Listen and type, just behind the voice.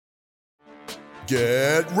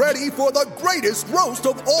Get ready for the greatest roast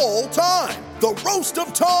of all time, the Roast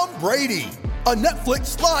of Tom Brady, a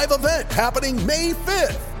Netflix live event happening May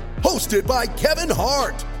 5th. Hosted by Kevin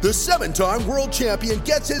Hart, the 7-time world champion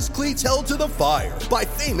gets his cleats held to the fire by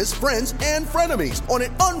famous friends and frenemies on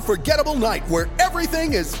an unforgettable night where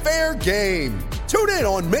everything is fair game. Tune in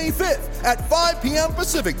on May 5th at 5 p.m.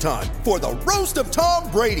 Pacific time for the Roast of Tom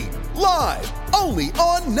Brady, live only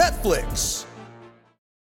on Netflix.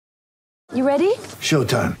 You ready?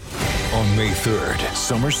 Showtime. On May 3rd,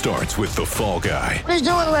 summer starts with The Fall Guy. Let's do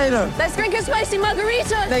it later. Let's drink a spicy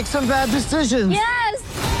margarita. Make some bad decisions. Yes!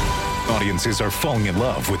 Audiences are falling in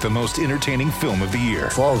love with the most entertaining film of the year.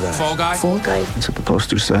 Fall Guy. Fall Guy? Fall Guy. That's what the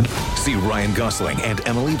poster said. See Ryan Gosling and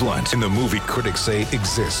Emily Blunt in the movie critics say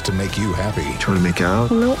exists to make you happy. Trying to make it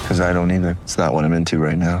out? Nope. Because I don't either. It's not what I'm into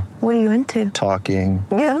right now. What are you into? Talking.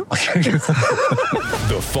 Yeah.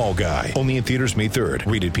 The Fall Guy. Only in theaters May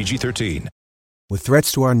 3rd. Rated PG-13. With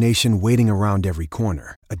threats to our nation waiting around every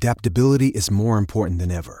corner, adaptability is more important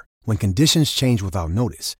than ever. When conditions change without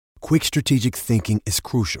notice, quick strategic thinking is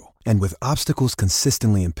crucial. And with obstacles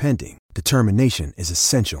consistently impending, determination is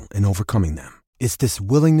essential in overcoming them. It's this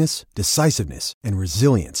willingness, decisiveness, and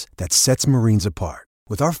resilience that sets Marines apart.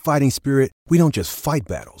 With our fighting spirit, we don't just fight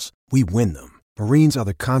battles, we win them. Marines are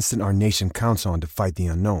the constant our nation counts on to fight the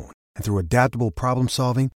unknown. And through adaptable problem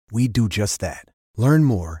solving, we do just that. Learn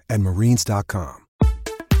more at marines.com.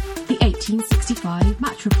 The 1865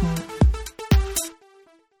 Match Report.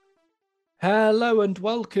 Hello and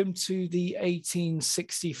welcome to the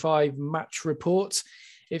 1865 Match Report.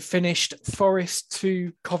 It finished Forest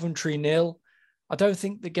 2, Coventry 0. I don't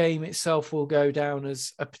think the game itself will go down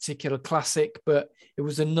as a particular classic, but it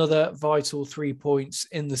was another vital 3 points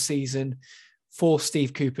in the season for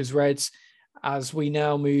Steve Cooper's Reds as we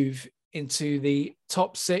now move into the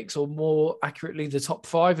top 6, or more accurately, the top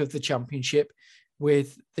 5 of the championship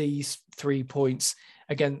with these 3 points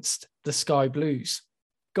against the Sky Blues.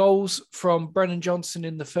 Goals from Brennan Johnson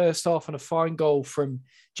in the first half and a fine goal from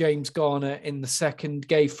James Garner in the second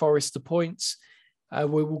gave Forest the points.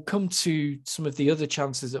 We will come to some of the other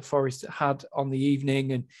chances that Forest had on the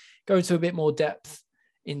evening and go into a bit more depth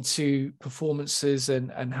into performances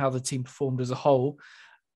and how the team performed as a whole.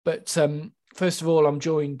 But first of all, I'm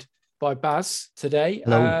joined by Baz today.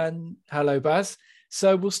 Hello. And hello, Baz.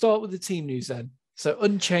 So we'll start with the team news then. So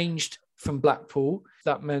unchanged from Blackpool.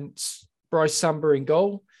 That meant Bryce Samba in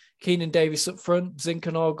goal, Keenan Davis up front,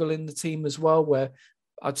 Zinkernagel in the team as well, where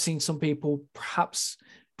I've seen some people perhaps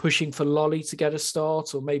pushing for Lolly to get a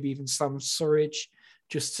start, or maybe even Sam Surridge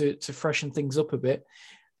just to freshen things up a bit.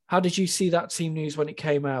 How did you see that team news when it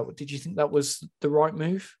came out? Did you think that was the right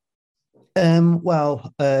move?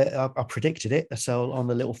 I predicted it. So on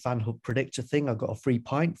the little fan hub predictor thing, I got a free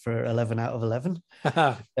pint for 11 out of 11.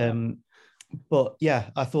 But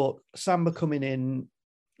yeah, I thought Samba coming in,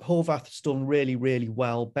 Horvath's done really, really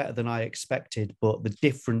well, better than I expected. But the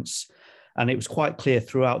difference, and it was quite clear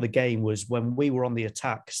throughout the game, was when we were on the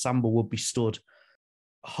attack, Samba would be stood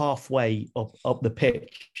halfway up the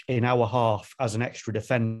pitch in our half as an extra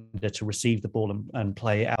defender to receive the ball and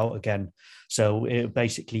play it out again. So it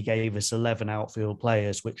basically gave us 11 outfield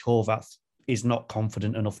players, which Horvath is not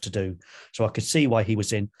confident enough to do. So I could see why he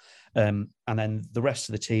was in. And then the rest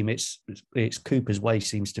of the team, it's Cooper's way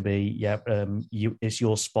seems to be, it's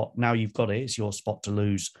your spot. Now you've got it, it's your spot to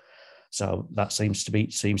lose. So that seems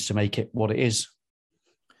to make it what it is.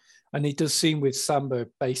 And it does seem with Samba,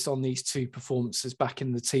 based on these two performances back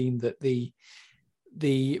in the team, that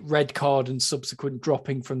the red card and subsequent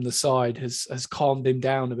dropping from the side has calmed him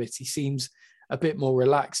down a bit. He seems a bit more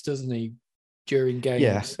relaxed, doesn't he, during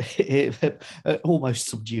games? Yeah, almost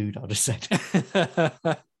subdued, I'd have said.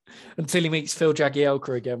 Until he meets Phil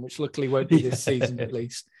Jagielka again, which luckily won't be this season at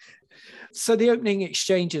least. So the opening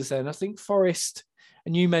exchanges then, I think Forest,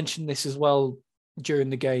 and you mentioned this as well during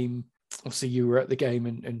the game, obviously you were at the game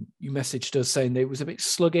and you messaged us saying that it was a bit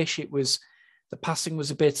sluggish. The passing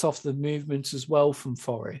was a bit off, the movement as well from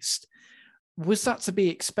Forest. Was that to be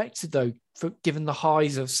expected though, given the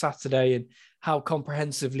highs of Saturday and how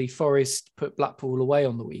comprehensively Forest put Blackpool away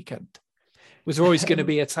on the weekend? Was there always going to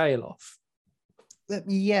be a tail off?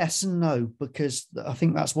 Yes and no, because I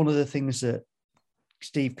think that's one of the things that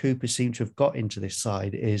Steve Cooper seemed to have got into this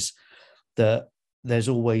side, is that there's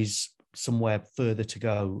always somewhere further to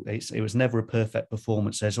go. It was never a perfect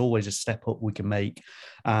performance. There's always a step up we can make,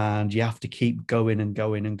 and you have to keep going and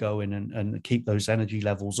going and going and keep those energy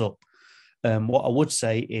levels up. What I would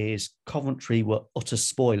say is Coventry were utter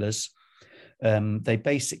spoilers. They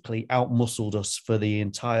basically outmuscled us for the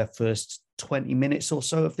entire first 20 minutes or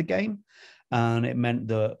so of the game. And it meant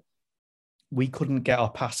that we couldn't get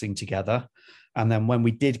our passing together. And then when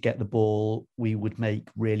we did get the ball, we would make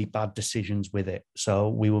really bad decisions with it. So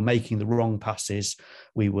we were making the wrong passes.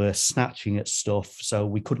 We were snatching at stuff. So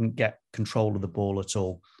we couldn't get control of the ball at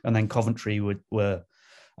all. And then Coventry were,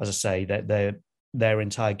 as I say, that their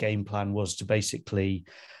entire game plan was to basically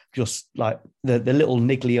just like the little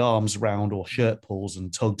niggly arms round or shirt pulls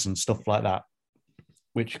and tugs and stuff like that,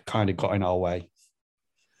 which kind of got in our way.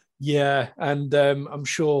 Yeah, and I'm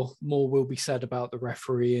sure more will be said about the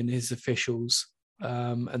referee and his officials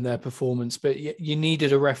and their performance. But you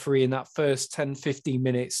needed a referee in that first 10, 15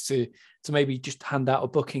 minutes to maybe just hand out a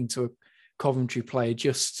booking to a Coventry player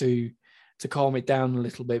just to calm it down a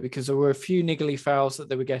little bit, because there were a few niggly fouls that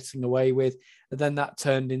they were getting away with. And then that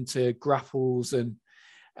turned into grapples and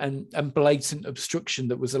blatant obstruction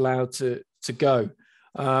that was allowed to go.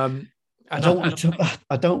 I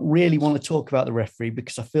don't really want to talk about the referee,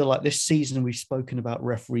 because I feel like this season we've spoken about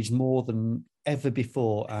referees more than ever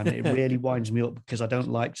before, and it really winds me up because I don't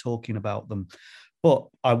like talking about them. But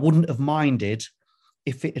I wouldn't have minded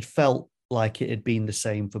if it had felt like it had been the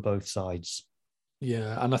same for both sides.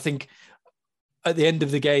 Yeah, and I think at the end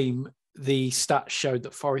of the game, the stats showed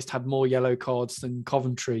that Forest had more yellow cards than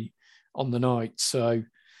Coventry on the night. So,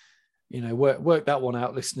 work that one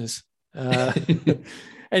out, listeners.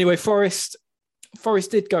 Anyway, Forest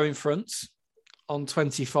did go in front on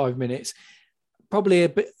 25 minutes, probably a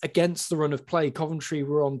bit against the run of play. Coventry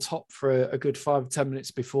were on top for a good 5 or 10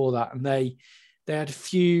 minutes before that, and they had a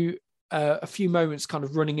few moments kind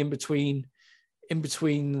of running in between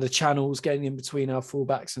the channels, getting in between our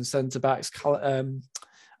fullbacks and centre backs.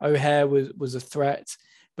 O'Hare was a threat,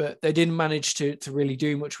 but they didn't manage to really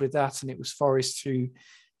do much with that, and it was Forest who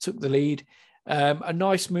took the lead. A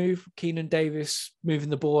nice move, Keenan Davis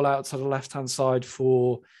moving the ball out to the left-hand side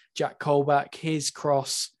for Jack Colback. His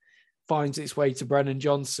cross finds its way to Brennan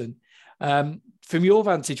Johnson. From your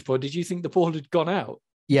vantage point, did you think the ball had gone out?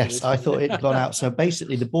 Yes, I thought it had gone out. So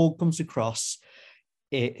basically the ball comes across,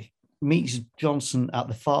 it meets Johnson at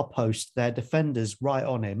the far post, their defenders right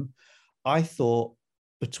on him. I thought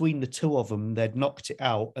between the two of them, they'd knocked it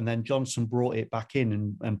out, and then Johnson brought it back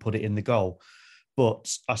in and put it in the goal.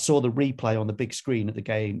 But I saw the replay on the big screen at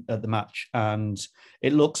the match, and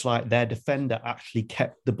it looks like their defender actually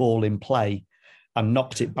kept the ball in play and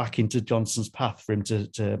knocked it back into Johnson's path for him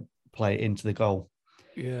to play it into the goal.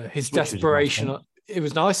 Yeah, his desperation. It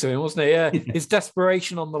was nice of him, wasn't it? Yeah, his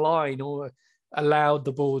desperation on the line or allowed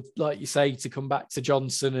the ball, like you say, to come back to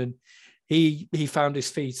Johnson, and he found his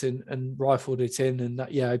feet and rifled it in. And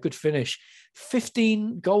that, a good finish.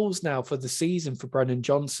 15 goals now for the season for Brennan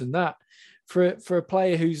Johnson. That for a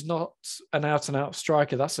player who's not an out-and-out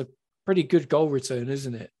striker, that's a pretty good goal return,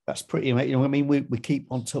 isn't it? That's pretty amazing. I mean, we keep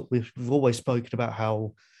on top. We've always spoken about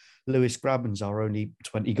how Lewis Grabban's our only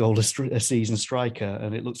 20-goal a season striker,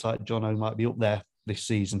 and it looks like Jono might be up there this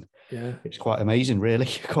season. Yeah, it's quite amazing, really.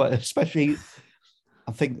 Quite especially,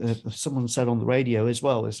 I think someone said on the radio as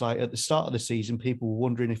well. It's like at the start of the season, people were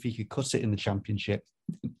wondering if he could cut it in the Championship.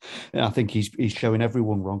 And I think he's showing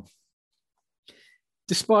everyone wrong.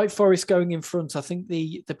 Despite Forest going in front, I think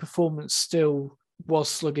the performance still was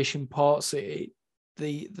sluggish in parts. The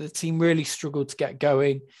team really struggled to get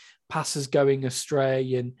going, passes going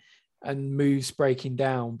astray and moves breaking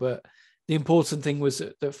down. But the important thing was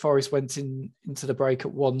that Forest went into the break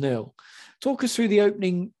at 1-0. Talk us through the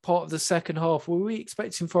opening part of the second half. Were we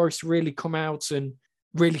expecting Forest to really come out and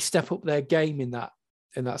really step up their game in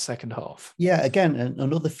that second half? Yeah, again,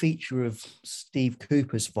 another feature of Steve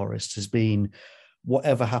Cooper's Forest has been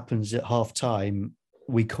whatever happens at half time,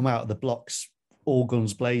 we come out of the blocks all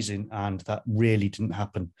guns blazing, and that really didn't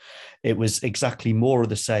happen. It was exactly more of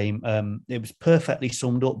the same. It was perfectly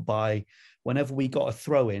summed up by whenever we got a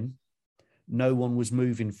throw in, no one was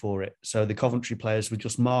moving for it. So the Coventry players were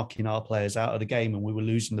just marking our players out of the game, and we were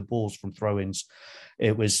losing the balls from throw-ins.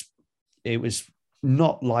 It was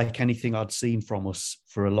not like anything I'd seen from us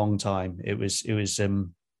for a long time. It was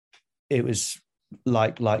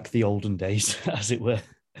like the olden days, as it were.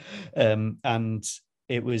 And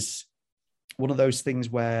it was one of those things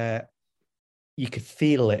where you could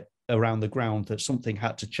feel it around the ground that something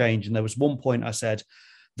had to change. And there was one point I said,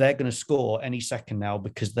 they're going to score any second now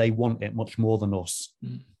because they want it much more than us.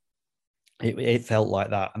 Mm. It felt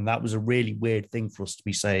like that. And that was a really weird thing for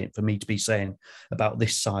me to be saying about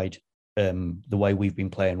this side, the way we've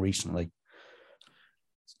been playing recently.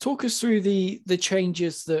 Talk us through the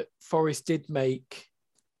changes that Forest did make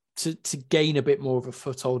to gain a bit more of a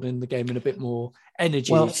foothold in the game and a bit more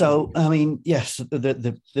energy. Well, so, I mean, yes,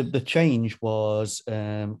 the change was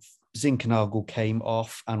Zinkernagel came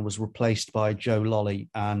off and was replaced by Joe Lolly,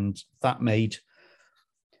 and that made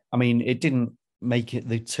I mean, it didn't make it,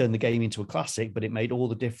 they turned the game into a classic, but it made all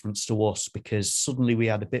the difference to us because suddenly we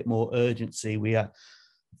had a bit more urgency.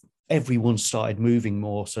 Everyone started moving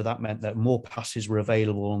more. So that meant that more passes were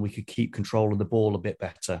available and we could keep control of the ball a bit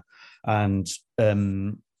better. And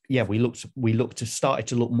started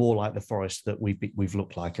to look more like the Forest that we've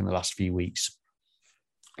looked like in the last few weeks.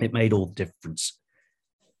 It made all the difference.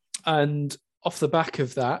 And off the back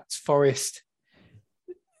of that, Forest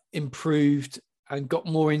improved and got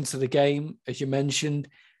more into the game, as you mentioned.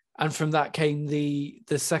 And from that came the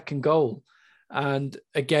second goal. And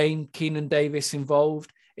again, Keenan Davis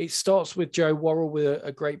involved. It starts with Joe Worrell with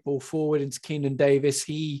a great ball forward into Keenan Davis.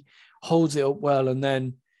 He holds it up well and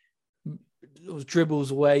then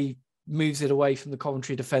dribbles away, moves it away from the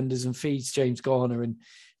Coventry defenders and feeds James Garner. And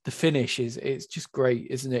the finish it's just great,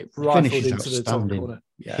 isn't it? Rifled into the top corner.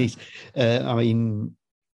 Yeah.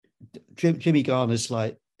 Jimmy Garner's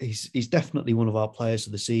he's definitely one of our players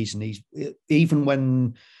of the season. He's even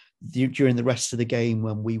when during the rest of the game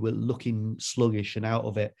when we were looking sluggish and out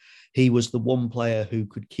of it, he was the one player who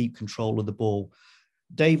could keep control of the ball.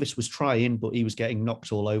 Davis was trying, but he was getting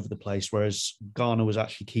knocked all over the place, whereas Garner was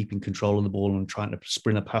actually keeping control of the ball and trying to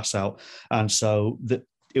sprint a pass out. And so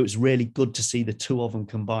it was really good to see the two of them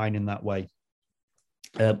combine in that way.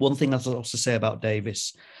 One thing I'd also say about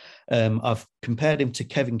Davis, I've compared him to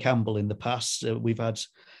Kevin Campbell in the past. We've had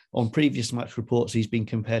on previous match reports, he's been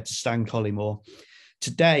compared to Stan Collymore.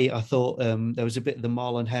 Today, I thought there was a bit of the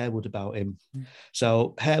Marlon Harewood about him.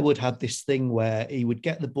 So Harewood had this thing where he would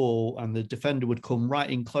get the ball and the defender would come right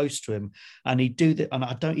in close to him and he'd do that. And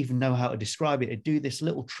I don't even know how to describe it. He'd do this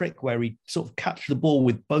little trick where he'd sort of catch the ball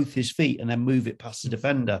with both his feet and then move it past the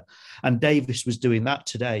defender. And Davis was doing that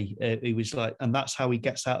today. He was and that's how he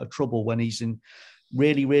gets out of trouble when he's in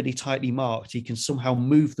really, really tightly marked. He can somehow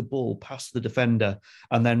move the ball past the defender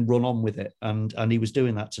and then run on with it. And he was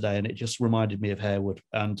doing that today. And it just reminded me of Harewood.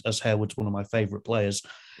 And as Harewood's one of my favourite players,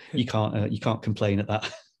 you can't complain at that.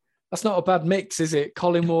 That's not a bad mix, is it?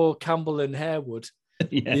 Collymore, Campbell and Harewood.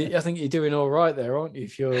 Yeah. I think you're doing all right there, aren't you?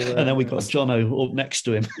 If you're, and then we've got Jono up next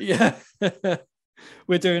to him. Yeah.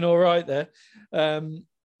 We're doing all right there.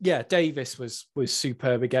 Davis was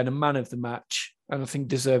superb again, a man of the match. And I think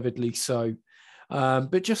deservedly so.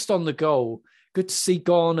 But just on the goal, good to see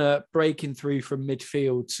Garner breaking through from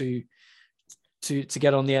midfield to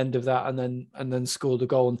get on the end of that and then score the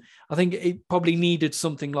goal. And I think it probably needed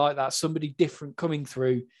something like that, somebody different coming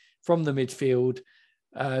through from the midfield,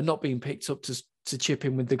 not being picked up to chip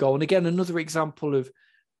in with the goal. And again, another example of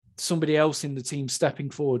somebody else in the team stepping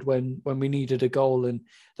forward when we needed a goal. And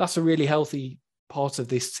that's a really healthy part of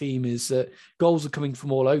this team, is that goals are coming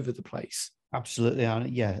from all over the place. Absolutely.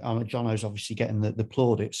 Jono's obviously getting the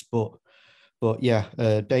plaudits, but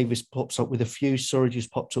Davis pops up with a few, Surridge's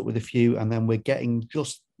popped up with a few, and then we're getting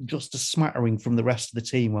just a smattering from the rest of the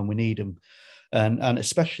team when we need them. And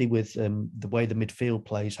especially with the way the midfield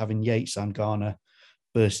plays, having Yates and Garner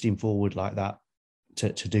bursting forward like that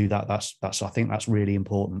to do that, that's I think that's really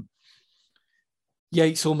important.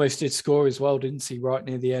 Yates almost did score as well, didn't he? Right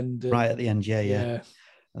near the end. Right at the end, yeah.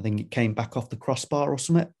 I think it came back off the crossbar or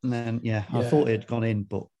something. And then, I thought it had gone in,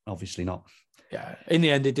 but obviously not. Yeah, in the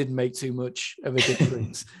end, it didn't make too much of a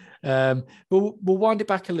difference. But we'll wind it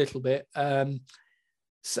back a little bit.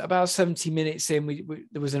 So about 70 minutes in,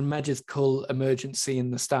 there was a medical emergency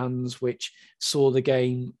in the stands, which saw the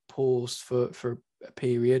game paused for a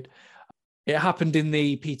period. It happened in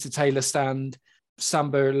the Peter Taylor stand.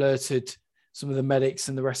 Samba alerted some of the medics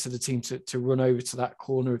and the rest of the team to run over to that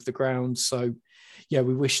corner of the ground. So,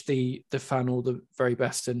 we wish the fan all the very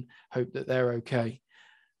best and hope that they're okay.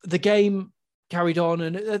 The game carried on,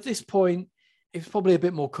 and at this point, it was probably a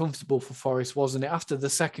bit more comfortable for Forest, wasn't it? After the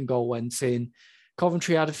second goal went in,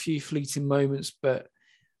 Coventry had a few fleeting moments, but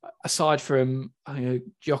aside from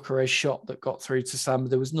Gyökeres's shot that got through to Samba,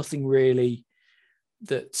 there was nothing really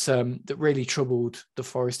that really troubled the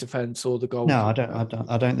Forest defence or the goal. No,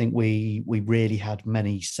 I don't think we really had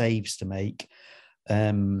many saves to make.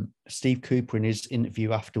 Steve Cooper in his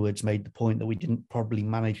interview afterwards made the point that we didn't probably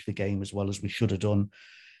manage the game as well as we should have done,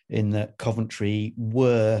 in that Coventry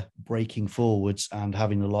were breaking forwards and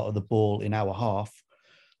having a lot of the ball in our half,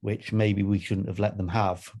 which maybe we shouldn't have let them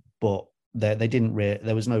have. But they didn't.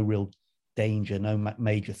 There was no real danger, no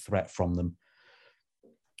major threat from them.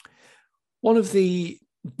 One of the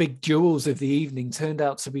big duels of the evening turned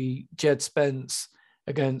out to be Jed Spence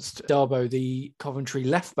against Darboe, the Coventry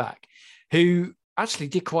left back, who actually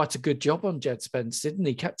did quite a good job on Jed Spence, didn't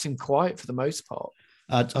he? Kept him quiet for the most part.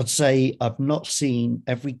 I'd say I've not seen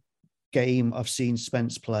every game I've seen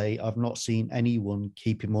Spence play. I've not seen anyone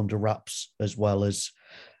keep him under wraps as well as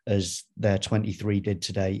as their 23 did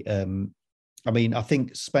today. I mean, I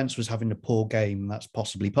think Spence was having a poor game. That's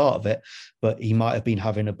possibly part of it, but he might have been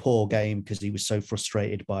having a poor game because he was so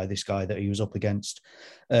frustrated by this guy that he was up against,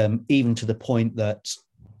 even to the point that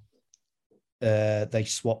they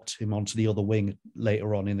swapped him onto the other wing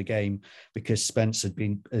later on in the game because Spence had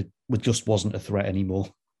been just wasn't a threat anymore.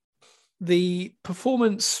 The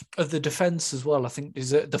performance of the defence as well, I think,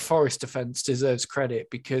 the Forest defence deserves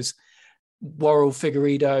credit because Worrell,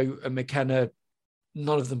 Figueiredo and McKenna,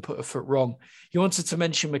 none of them put a foot wrong. You wanted to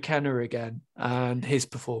mention McKenna again and his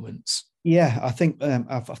performance. Yeah, I think I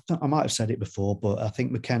might have said it before, but I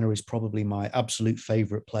think McKenna is probably my absolute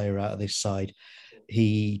favourite player out of this side.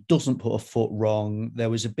 He doesn't put a foot wrong.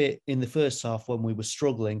 There was a bit in the first half when we were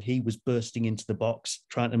struggling. He was bursting into the box,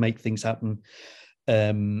 trying to make things happen.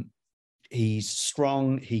 He's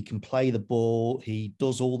strong. He can play the ball. He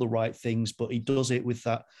does all the right things, but he does it with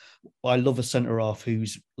that. I love a centre half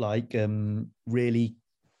who's like really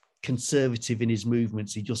conservative in his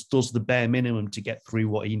movements. He just does the bare minimum to get through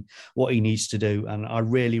what he needs to do, and I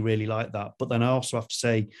really, really like that. But then I also have to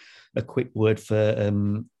say a quick word for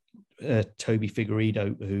Toby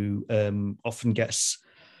Figueiredo, who often gets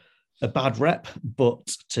a bad rep, but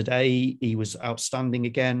today he was outstanding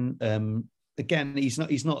again. Again, he's not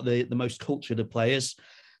the most cultured of players,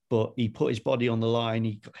 but he put his body on the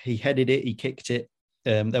line. He headed it, he kicked it.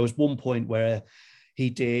 There was one point where he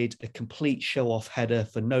did a complete show-off header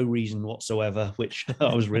for no reason whatsoever, which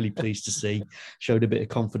I was really pleased to see. Showed a bit of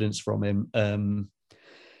confidence from him.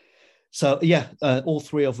 So yeah, all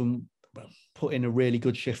three of them put in a really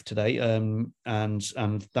good shift today, and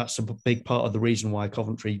that's a big part of the reason why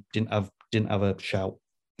Coventry didn't have a shout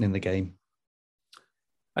in the game.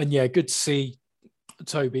 And yeah, good to see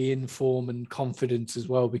Toby in form and confidence as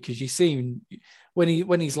well, because you see when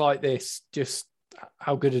he's like this, just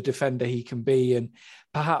how good a defender he can be. And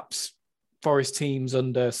perhaps Forest teams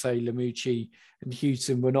under, say, Lamucci and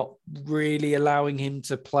Houghton were not really allowing him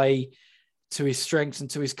to play to his strengths and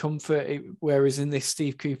to his comfort, whereas in this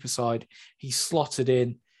Steve Cooper side, he's slotted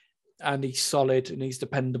in and he's solid and he's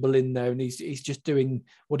dependable in there, and he's just doing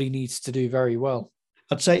what he needs to do very well.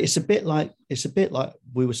 I'd say it's a bit like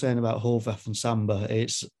we were saying about Horvath and Samba.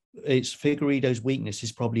 It's Figueiredo's weakness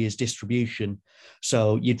is probably his distribution.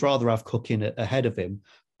 So you'd rather have Cook in ahead of him,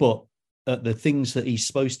 but the things that he's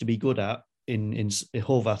supposed to be good at, in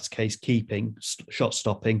Horvath's case, keeping, shot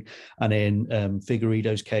stopping, and in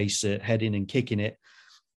Figueiredo's case, heading and kicking it,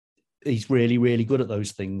 he's really, really good at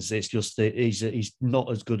those things. It's just that he's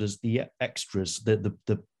not as good as the extras,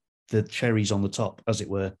 the cherries on the top, as it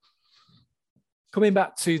were. Coming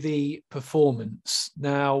back to the performance,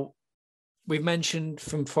 now we've mentioned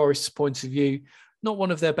from Forest's point of view, not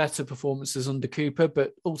one of their better performances under Cooper,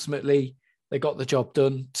 but ultimately they got the job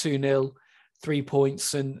done, 2-0, 3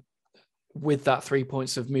 points, and with that 3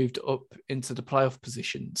 points have moved up into the playoff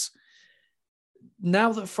positions.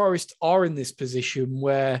 Now that Forest are in this position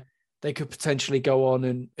where they could potentially go on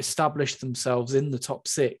and establish themselves in the top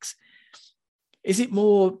six, is it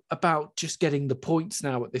more about just getting the points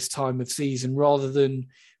now at this time of season rather than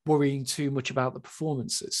worrying too much about the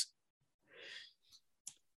performances?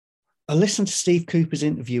 I listened to Steve Cooper's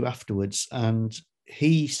interview afterwards, and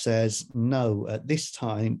he says, no, at this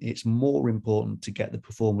time, it's more important to get the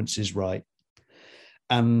performances right.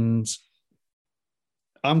 And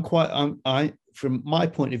from my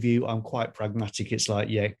point of view, I'm quite pragmatic. It's like,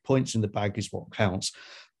 yeah, points in the bag is what counts.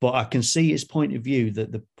 But I can see his point of view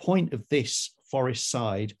that the point of this Forest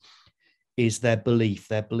side is their belief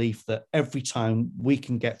that every time we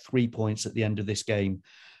can get 3 points at the end of this game,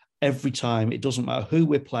 every time, it doesn't matter who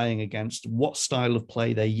we're playing against, what style of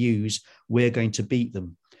play they use, we're going to beat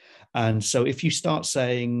them. And so if you start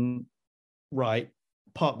saying, right,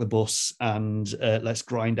 park the bus and let's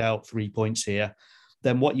grind out 3 points here,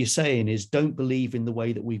 then what you're saying is don't believe in the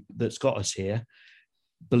way that's got us here.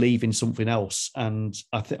 Believe in something else. And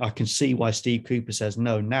I can see why Steve Cooper says,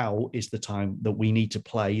 no, now is the time that we need to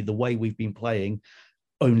play the way we've been playing,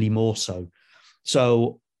 only more so.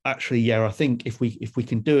 So actually, yeah, I think if we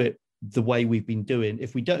can do it the way we've been doing,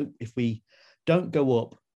 if we don't go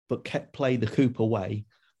up but play the Cooper way,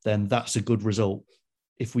 then that's a good result.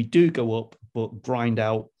 If we do go up but grind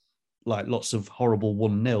out like lots of horrible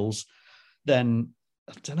 1-0s, then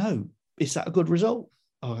I don't know, is that a good result?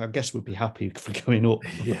 Oh, I guess we'd be happy for going up,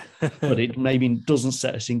 yeah. But it maybe doesn't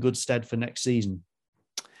set us in good stead for next season.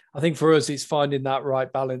 I think for us, it's finding that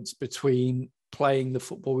right balance between playing the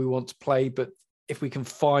football we want to play, but if we can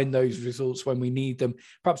find those results when we need them,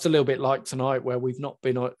 perhaps a little bit like tonight where we've not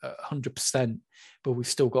been 100%, but we've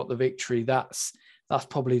still got the victory. That's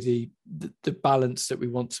probably the balance that we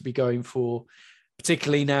want to be going for,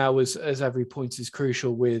 particularly now as every point is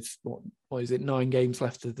crucial with what is it, 9 games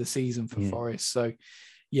left of the season for Forest. So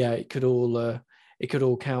yeah, it could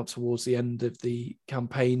all count towards the end of the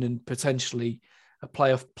campaign and potentially a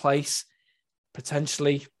playoff place,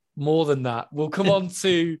 potentially more than that. We'll come on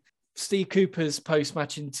to Steve Cooper's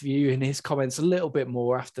post-match interview and his comments a little bit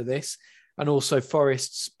more after this, and also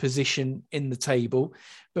Forest's position in the table.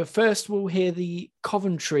 But first, we'll hear the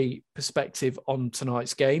Coventry perspective on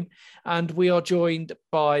tonight's game. And we are joined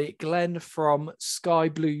by Glenn from Sky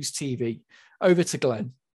Blues TV. Over to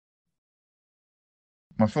Glenn.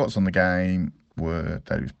 My thoughts on the game were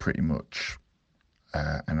that it was pretty much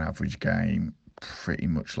an average game, pretty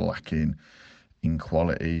much lacking in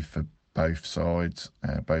quality for both sides.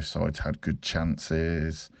 Both sides had good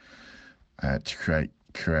chances to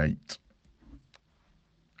create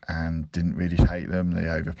and didn't really take them. They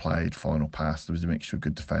overplayed final pass. There was a mixture of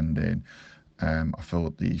good defending. I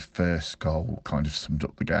thought the first goal kind of summed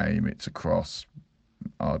up the game. It's a cross.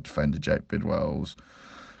 Our defender, Jake Bidwell's,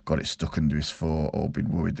 got it stuck under his foot, or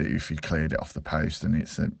been worried that if he cleared it off the post, and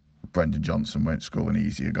it's Brendan Johnson won't score an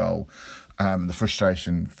easier goal. The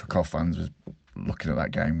frustration for Cov fans was looking at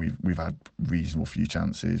that game. We've had reasonable few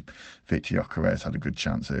chances. Victor Gyökeres had a good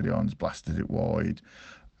chance early on, blasted it wide.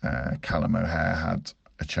 Callum O'Hare had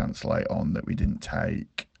a chance late on that we didn't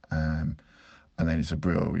take. And then it's a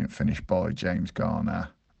brilliant finish by James Garner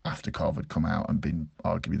after Cov had come out and been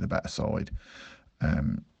arguably the better side.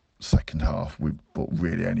 Second half, but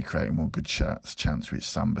really only creating one good chance with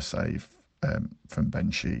Samba save from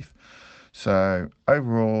Ben Sheaf. So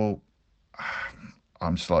overall,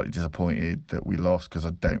 I'm slightly disappointed that we lost because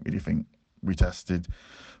I don't really think we tested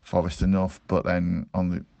Forest enough. But then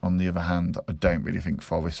on the other hand, I don't really think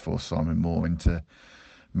Forest forced Simon Moore into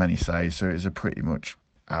many saves. So it was a pretty much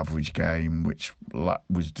average game, which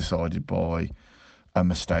was decided by a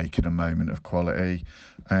mistake and a moment of quality.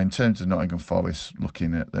 In terms of Nottingham Forest,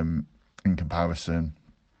 looking at them in comparison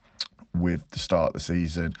with the start of the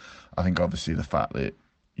season, I think obviously the fact that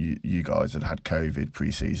you guys had COVID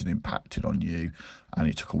pre-season impacted on you, and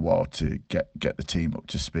it took a while to get the team up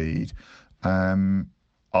to speed. Arguably,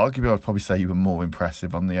 I'd probably say you were more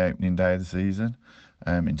impressive on the opening day of the season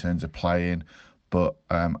in terms of playing, but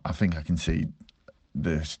I think I can see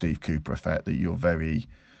the Steve Cooper effect, that you're very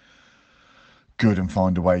good and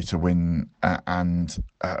find a way to win and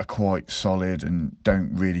are quite solid and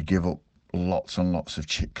don't really give up lots and lots of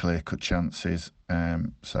clear-cut chances.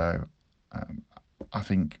 So I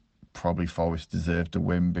think probably Forest deserved a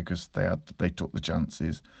win because they took the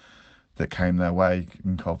chances that came their way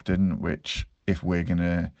and Cov didn't, which if we're going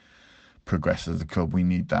to progress as a club, we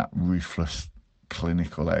need that ruthless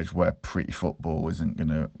clinical edge where pretty football isn't going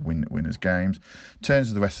to win us games. In terms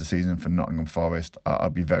of the rest of the season for Nottingham Forest,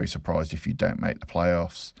 I'd be very surprised if you don't make the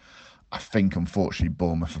playoffs. I think unfortunately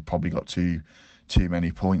Bournemouth have probably got too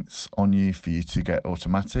many points on you for you to get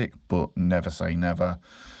automatic, but never say never.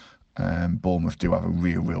 Bournemouth do have a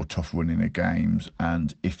real tough run in of games,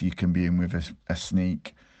 and if you can be in with a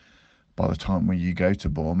sneak by the time when you go to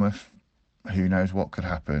Bournemouth, who knows what could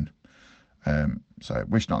happen. So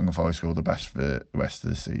wish Nottingham Forest all the best for the rest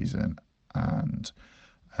of the season, and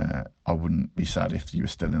I wouldn't be sad if you were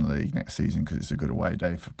still in the league next season because it's a good away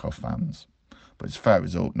day for Cov fans. But it's a fair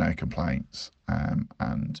result, no complaints,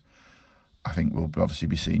 and I think we'll obviously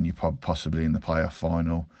be seeing you possibly in the playoff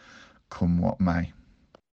final come what may.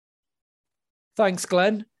 Thanks,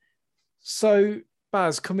 Glenn. So,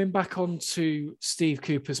 Baz, coming back on to Steve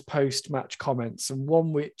Cooper's post-match comments, and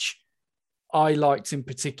one which I liked in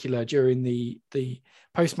particular during the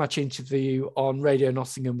post-match interview on Radio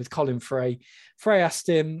Nottingham with Colin Frey. Frey asked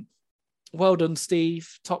him, "Well done,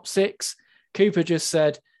 Steve, top 6." Cooper just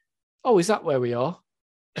said, "Oh, is that where we are?"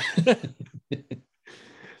 Does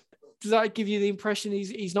that give you the impression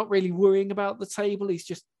he's not really worrying about the table? He's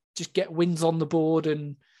just get wins on the board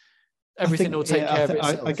and everything will take care of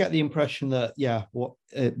itself? I get the impression that,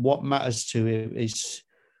 what matters to him is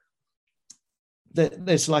that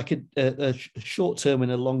there's like a short-term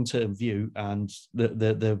and a long-term view, and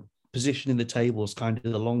the position in the table is kind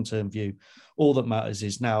of the long-term view. All that matters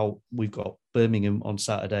is now we've got Birmingham on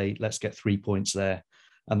Saturday. Let's get 3 points there.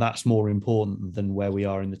 And that's more important than where we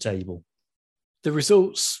are in the table. The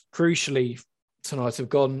results, crucially, tonight have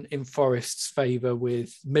gone in Forest's favour,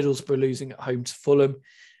 with Middlesbrough losing at home to Fulham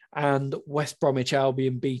and West Bromwich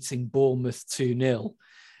Albion beating Bournemouth 2-0.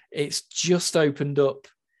 It's just opened up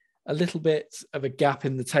a little bit of a gap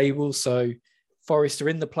in the table. So Forest are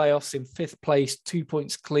in the playoffs in 5th place, 2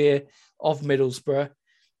 points clear of Middlesbrough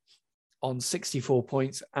on 64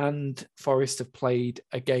 points, and Forest have played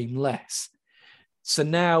a game less. So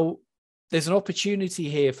now there's an opportunity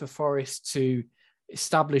here for Forest to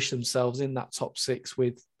establish themselves in that top six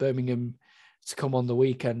with Birmingham to come on the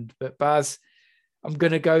weekend. But Baz, I'm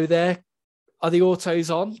going to go there. Are the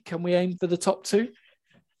autos on? Can we aim for the top two?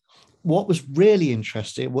 What was really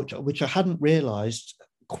interesting, which I hadn't realised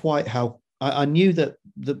quite how I knew that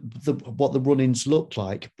what the run-ins looked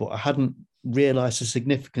like, but I hadn't realised the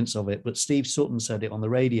significance of it. But Steve Sutton said it on the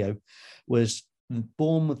radio, was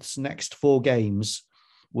Bournemouth's next 4 games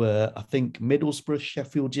were, I think, Middlesbrough,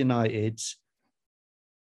 Sheffield United,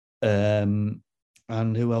 and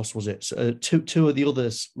who else was it? So, two of the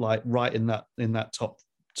others, like right in that top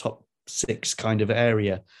 6 kind of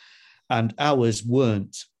area, and ours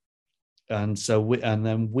weren't. And so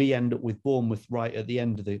then we end up with Bournemouth right at the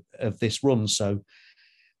end of this run. So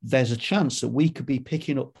there's a chance that we could be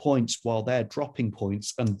picking up points while they're dropping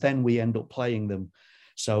points, and then we end up playing them.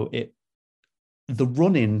 So the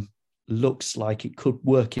running looks like it could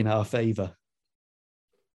work in our favour.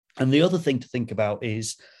 And the other thing to think about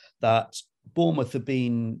is that Bournemouth have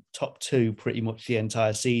been top 2 pretty much the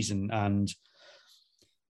entire season. And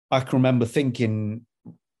I can remember thinking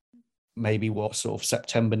maybe sort of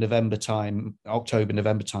October, November time,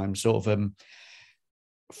 sort of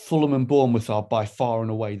Fulham and Bournemouth are by far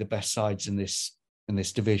and away the best sides in this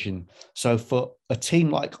division. So for a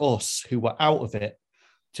team like us who were out of it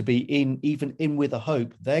to be even in with a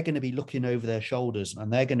hope, they're going to be looking over their shoulders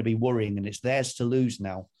and they're going to be worrying, and it's theirs to lose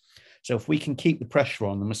now. So if we can keep the pressure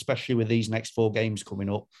on them, especially with these next 4 games coming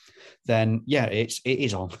up, then yeah, it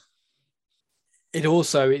is on.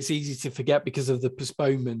 It's easy to forget because of the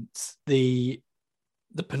postponements. The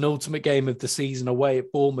penultimate game of the season away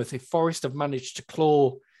at Bournemouth, if Forest have managed to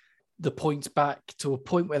claw the points back to a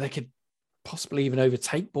point where they could possibly even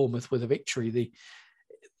overtake Bournemouth with a victory,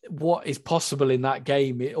 what is possible in that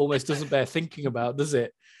game, it almost doesn't bear thinking about, does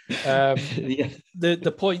it? Yeah.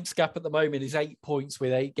 The points gap at the moment is 8 points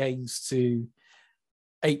with 8 games to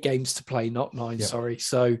play, not 9, yeah. Sorry.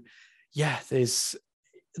 So yeah, there's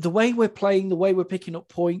the way we're playing, the way we're picking up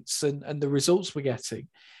points and the results we're getting,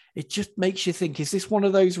 it just makes you think, is this one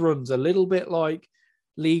of those runs a little bit like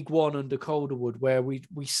League One under Calderwood, where we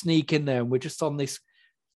sneak in there and we're just on this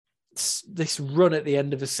run at the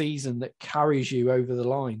end of a season that carries you over the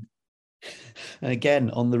line? And again,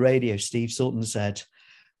 on the radio, Steve Sutton said,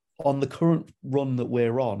 on the current run that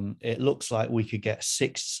we're on, it looks like we could get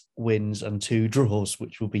 6 wins and 2 draws,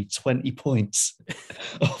 which will be 20 points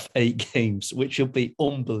of 8 games, which will be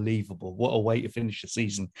unbelievable. What a way to finish the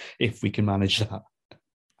season if we can manage that. I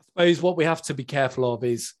suppose what we have to be careful of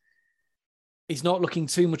is he's not looking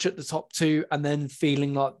too much at the top 2 and then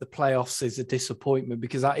feeling like the playoffs is a disappointment,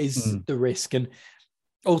 because that is the risk. And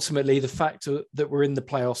ultimately, the fact that we're in the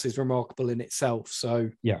playoffs is remarkable in itself.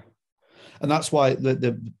 So yeah, and that's why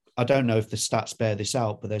I don't know if the stats bear this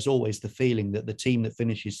out, but there's always the feeling that the team that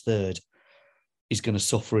finishes 3rd is going to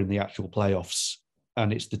suffer in the actual playoffs.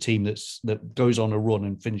 And it's the team that goes on a run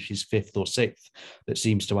and finishes 5th or 6th that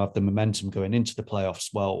seems to have the momentum going into the playoffs.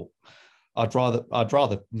 Well, I'd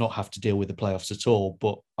rather not have to deal with the playoffs at all,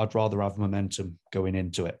 but I'd rather have momentum going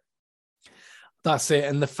into it. That's it.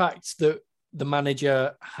 And the fact that the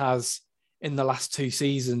manager has, in the last 2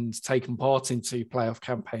 seasons, taken part in 2 playoff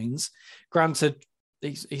campaigns, granted,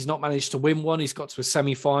 he's not managed to win one. He's got to a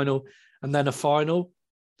semi-final and then a final.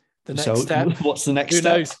 The next step. What's the next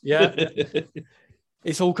step? Who knows? Yeah.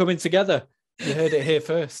 It's all coming together. You heard it here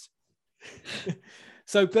first.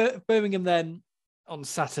 So Birmingham then on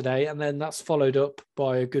Saturday, and then that's followed up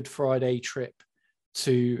by a Good Friday trip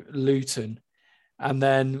to Luton. And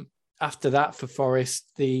then after that for Forest,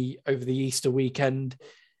 over the Easter weekend,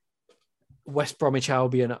 West Bromwich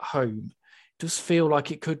Albion at home. It does feel like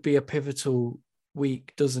it could be a pivotal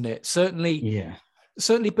week, doesn't it? Certainly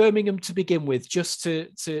Birmingham to begin with, just to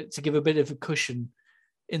give a bit of a cushion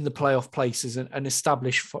in the playoff places and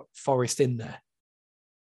establish Forest in there.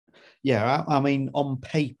 Yeah, I mean, on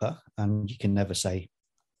paper, and you can never say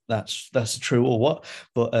that's true or what,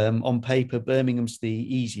 but on paper, Birmingham's the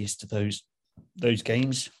easiest of those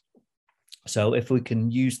games. So if we can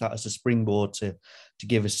use that as a springboard to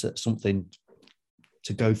give us something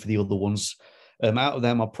to go for the other ones, out of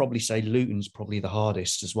them, I'll probably say Luton's probably the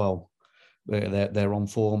hardest as well. They're on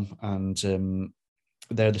form, and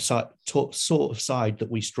they're the sort of side that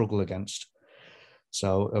we struggle against.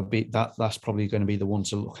 So that's probably going to be the one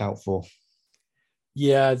to look out for.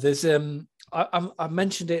 Yeah, there's I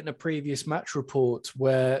mentioned it in a previous match report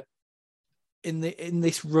where in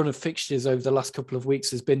this run of fixtures over the last couple of weeks,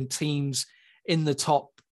 there's been teams in the top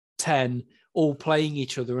 10 all playing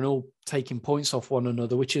each other and all taking points off one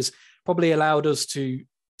another, which has probably allowed us to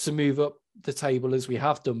move up the table as we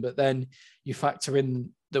have done. But then you factor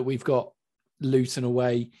in that we've got Luton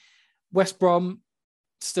away. West Brom,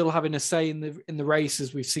 still having a say in the race,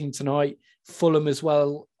 as we've seen tonight. Fulham as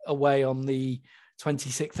well, away on the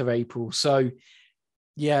 26th of April. So,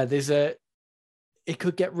 yeah, it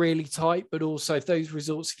could get really tight, but also if those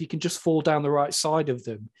results, if you can just fall down the right side of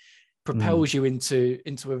them, propels you into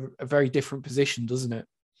a very different position, doesn't it?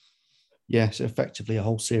 Yes, effectively a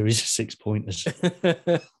whole series of 6-pointers.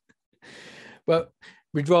 But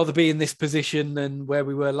we'd rather be in this position than where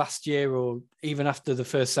we were last year, or even after the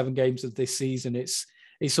first 7 games of this season.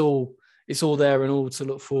 It's all there and all to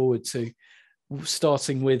look forward to,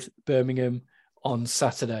 starting with Birmingham on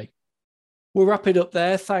Saturday. We'll wrap it up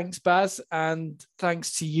there. Thanks, Baz, and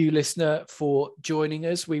thanks to you, listener, for joining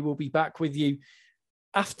us. We will be back with you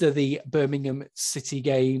after the Birmingham City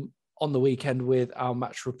game on the weekend with our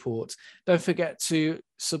match report. Don't forget to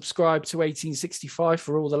subscribe to 1865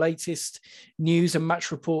 for all the latest news and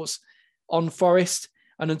match reports on Forest.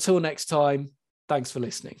 And until next time, thanks for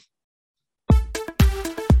listening.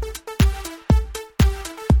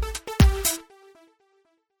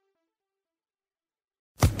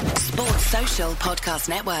 Sports Social Podcast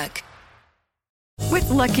Network. With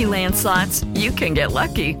Lucky Land Slots, you can get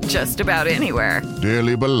lucky just about anywhere.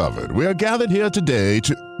 Dearly beloved, we are gathered here today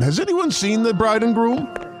to... Has anyone seen the bride and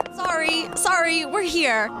groom? Sorry, we're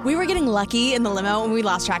here. We were getting lucky in the limo and we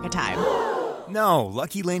lost track of time. No,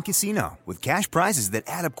 Lucky Land Casino, with cash prizes that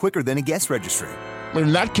add up quicker than a guest registry.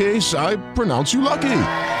 In that case, I pronounce you lucky.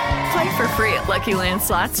 Play for free at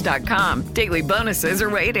LuckyLandSlots.com. Daily bonuses are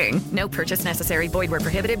waiting. No purchase necessary. Void where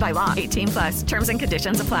prohibited by law. 18+. Terms and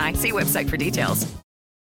conditions apply. See website for details.